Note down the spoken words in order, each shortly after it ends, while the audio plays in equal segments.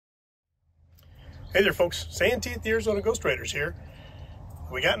Hey there folks, Santee at the Arizona Ghost Raiders here.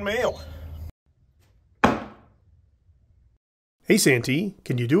 We got mail. Hey Santee,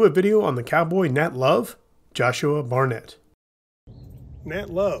 can you do a video on the cowboy Nat Love? Joshua Barnett. Nat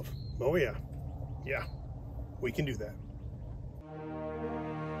Love, oh yeah. Yeah, we can do that.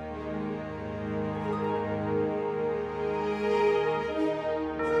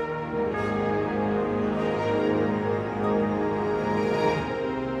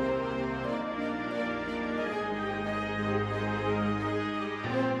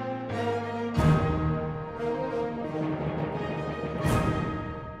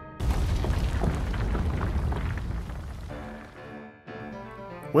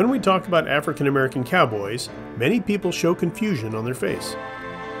 When we talk about African American cowboys, many people show confusion on their face.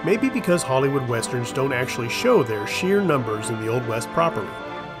 Maybe because Hollywood westerns don't actually show their sheer numbers in the Old West properly.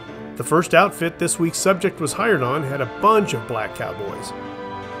 The first outfit this week's subject was hired on had a bunch of black cowboys.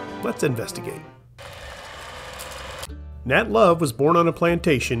 Let's investigate. Nat Love was born on a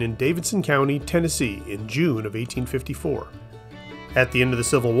plantation in Davidson County, Tennessee in June of 1854. At the end of the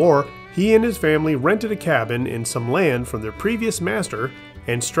Civil War, he and his family rented a cabin and some land from their previous master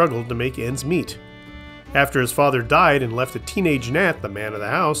and struggled to make ends meet. After his father died and left a teenage Nat the man of the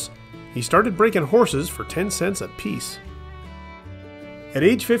house, he started breaking horses for 10 cents a piece. At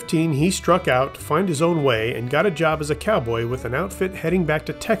age 15, he struck out to find his own way and got a job as a cowboy with an outfit heading back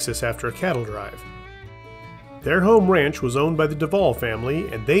to Texas after a cattle drive. Their home ranch was owned by the Duvall family,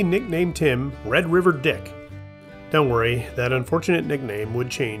 and they nicknamed him Red River Dick. Don't worry, that unfortunate nickname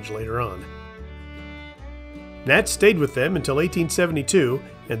would change later on. Nat stayed with them until 1872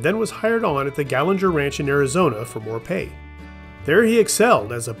 and then was hired on at the Gallinger Ranch in Arizona for more pay. There he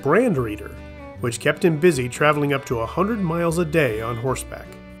excelled as a brand reader, which kept him busy traveling up to 100 miles a day on horseback.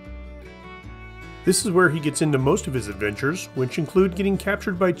 This is where he gets into most of his adventures, which include getting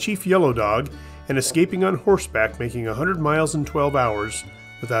captured by Chief Yellow Dog and escaping on horseback, making 100 miles in 12 hours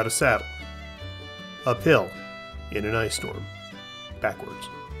without a saddle. Uphill, in an ice storm, backwards.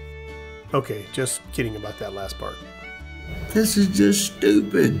 Okay, just kidding about that last part. This is just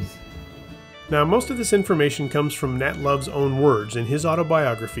stupid. Now, most of this information comes from Nat Love's own words in his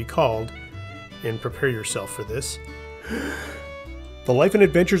autobiography called, and prepare yourself for this, The Life and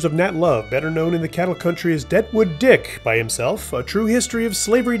Adventures of Nat Love, better known in the cattle country as Deadwood Dick by himself, a true history of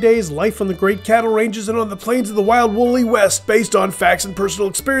slavery days, life on the great cattle ranges and on the plains of the wild woolly west, based on facts and personal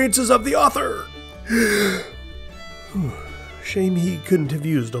experiences of the author. Shame he couldn't have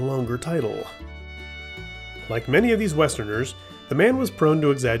used a longer title. Like many of these Westerners, the man was prone to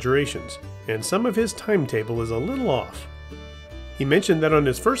exaggerations, and some of his timetable is a little off. He mentioned that on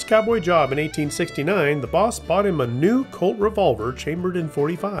his first cowboy job in 1869, the boss bought him a new Colt revolver chambered in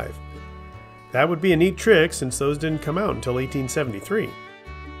 .45. That would be a neat trick since those didn't come out until 1873.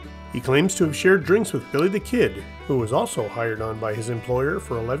 He claims to have shared drinks with Billy the Kid, who was also hired on by his employer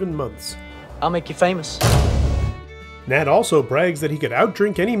for 11 months. I'll make you famous. Nat also brags that he could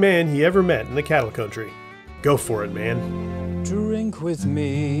outdrink any man he ever met in the cattle country. Go for it, man. Drink with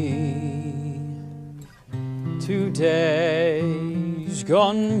me. 2 days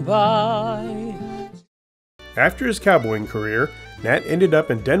gone by. After his cowboying career, Nat ended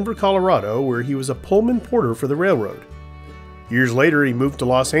up in Denver, Colorado, where he was a Pullman porter for the railroad. Years later, he moved to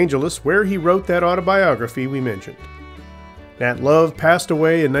Los Angeles, where he wrote that autobiography we mentioned. Nat Love passed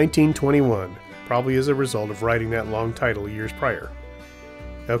away in 1921. Probably as a result of writing that long title years prior.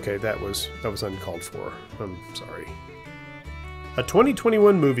 Okay, that was uncalled for. I'm sorry. A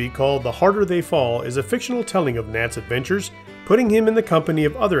 2021 movie called The Harder They Fall is a fictional telling of Nat's adventures, putting him in the company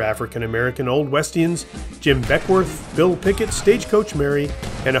of other African American Old Westians, Jim Beckworth, Bill Pickett, Stagecoach Mary,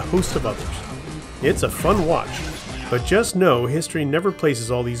 and a host of others. It's a fun watch, but just know history never places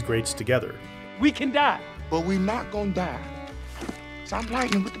all these greats together. We can die. But we not gonna die. Stop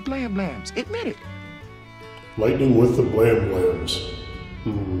lightning with the blam blams. Admit it. Lightning with the blam blams.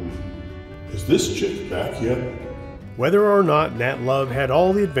 Is this chick back yet? Whether or not Nat Love had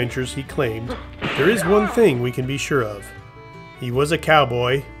all the adventures he claimed, there is one thing we can be sure of. He was a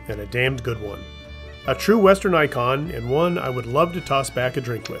cowboy, and a damned good one. A true Western icon, and one I would love to toss back a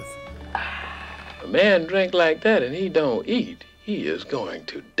drink with. A man drink like that and he don't eat, he is going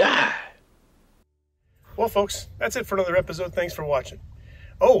to die. Well, folks, that's it for another episode. Thanks for watching.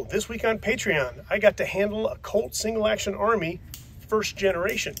 Oh, this week on Patreon, I got to handle a Colt Single Action Army first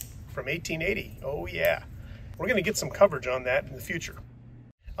generation from 1880. Oh, yeah. We're going to get some coverage on that in the future.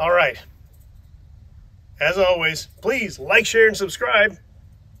 All right. As always, please like, share, and subscribe,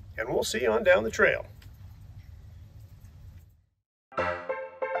 and we'll see you on down the trail.